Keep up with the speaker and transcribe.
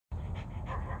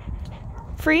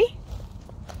Free.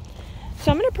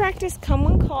 So I'm going to practice come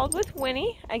when called with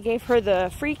Winnie. I gave her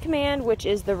the free command, which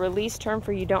is the release term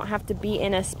for you don't have to be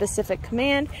in a specific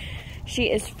command.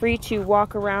 She is free to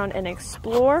walk around and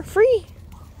explore. Free.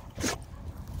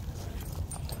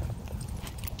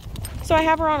 So I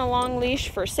have her on a long leash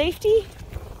for safety.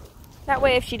 That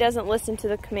way if she doesn't listen to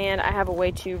the command, I have a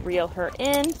way to reel her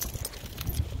in.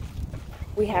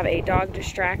 We have a dog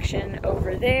distraction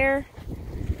over there.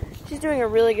 She's doing a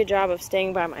really good job of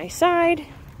staying by my side.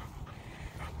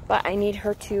 But I need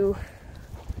her to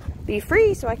be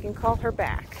free so I can call her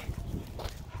back.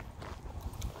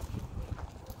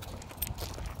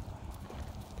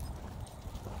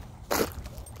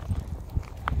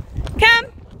 Come.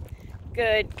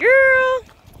 Good girl.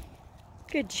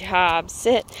 Good job.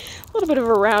 Sit. A little bit of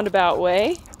a roundabout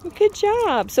way. Good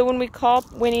job. So when we call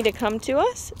Winnie to come to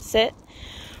us, sit.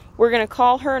 We're going to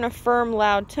call her in a firm,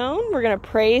 loud tone. We're going to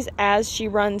praise as she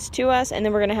runs to us, and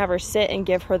then we're going to have her sit and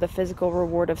give her the physical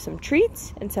reward of some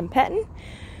treats and some petting.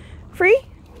 Free.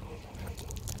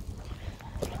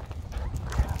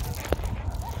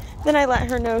 Then I let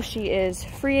her know she is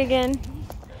free again.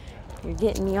 You're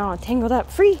getting me all tangled up.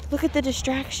 Free. Look at the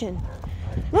distraction.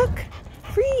 Look.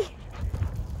 Free.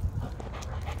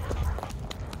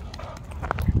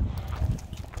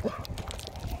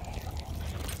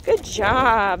 Good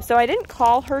job. So I didn't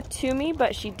call her to me,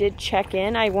 but she did check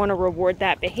in. I want to reward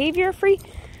that behavior, Free,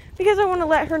 because I want to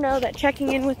let her know that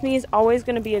checking in with me is always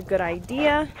going to be a good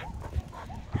idea.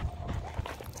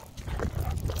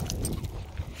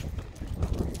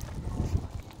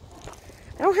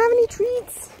 I don't have any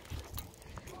treats.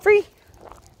 Free.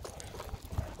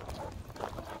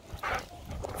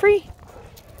 Free.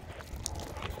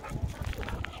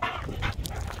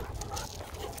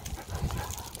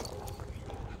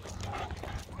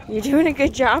 You're doing a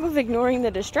good job of ignoring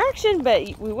the distraction,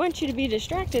 but we want you to be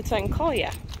distracted so I can call you.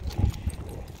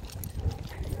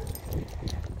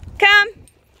 Come.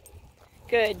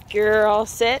 Good girl.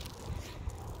 Sit.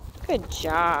 Good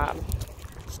job.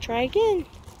 Let's try again.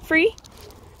 Free.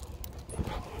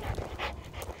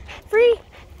 Free.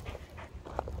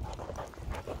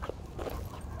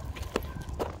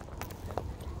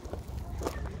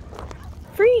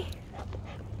 Free.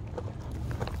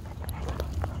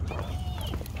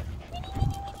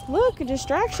 Look, a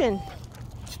distraction.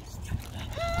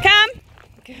 Come.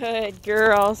 Good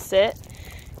girl. Sit.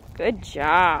 Good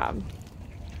job.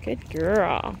 Good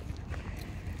girl.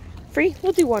 Free.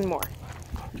 We'll do one more.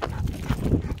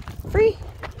 Free.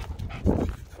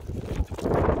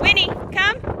 Winnie,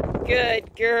 come.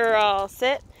 Good girl.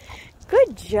 Sit.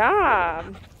 Good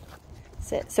job.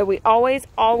 Sit. So we always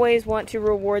want to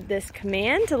reward this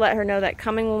command to let her know that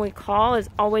coming when we call is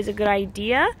always a good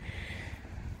idea.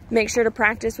 Make sure to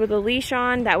practice with a leash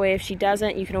on. That way if she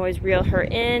doesn't, you can always reel her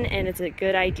in, and it's a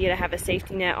good idea to have a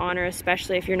safety net on her,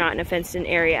 especially if you're not in a fenced-in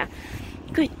area.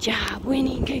 Good job,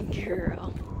 Winnie. Good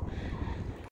girl.